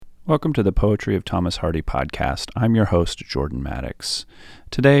Welcome to the Poetry of Thomas Hardy podcast. I'm your host, Jordan Maddox.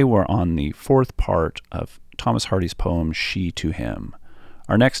 Today we're on the fourth part of Thomas Hardy's poem, She to Him.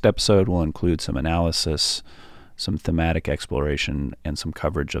 Our next episode will include some analysis, some thematic exploration, and some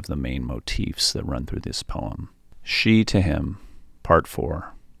coverage of the main motifs that run through this poem. She to Him, Part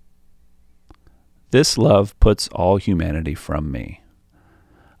 4. This love puts all humanity from me.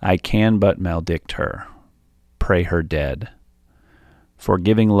 I can but maledict her, pray her dead. For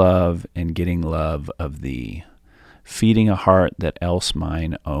giving love and getting love of thee, feeding a heart that else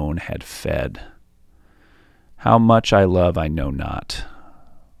mine own had fed. How much I love I know not,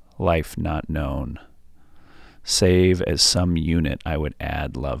 life not known, save as some unit I would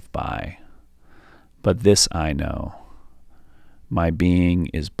add love by. But this I know, my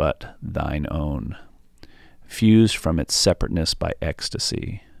being is but thine own, fused from its separateness by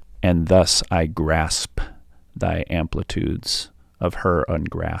ecstasy, and thus I grasp thy amplitudes of her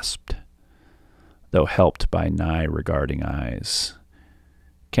ungrasped, though helped by nigh regarding eyes.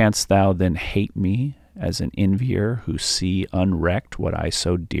 Canst thou then hate me as an envier who see unwrecked what I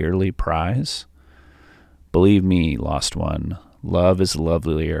so dearly prize? Believe me, lost one, love is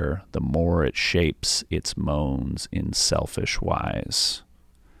lovelier the more it shapes its moans in selfish wise.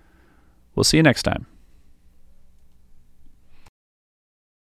 We'll see you next time.